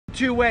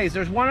two ways.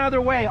 There's one other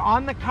way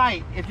on the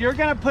kite. If you're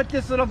gonna put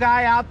this little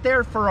guy out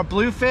there for a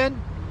bluefin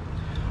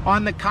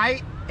on the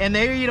kite, and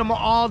they eat them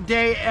all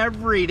day,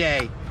 every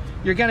day,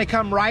 you're gonna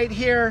come right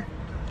here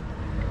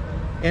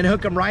and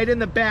hook them right in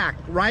the back,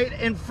 right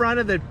in front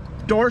of the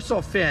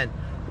dorsal fin,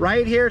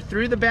 right here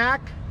through the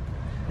back.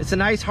 It's a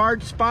nice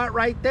hard spot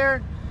right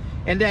there.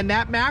 And then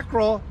that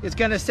mackerel is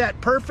gonna set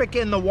perfect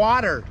in the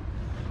water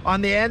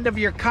on the end of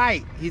your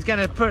kite. He's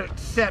gonna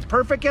set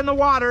perfect in the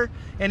water,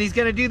 and he's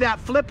gonna do that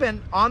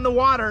flipping on the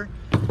water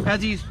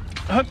as he's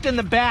hooked in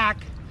the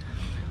back.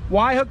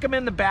 Why hook him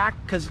in the back?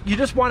 Because you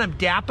just want him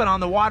dapping on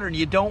the water, and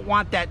you don't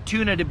want that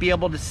tuna to be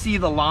able to see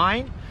the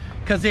line,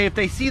 because if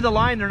they see the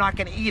line, they're not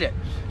gonna eat it.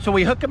 So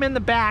we hook him in the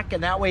back,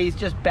 and that way he's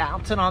just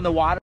bouncing on the water.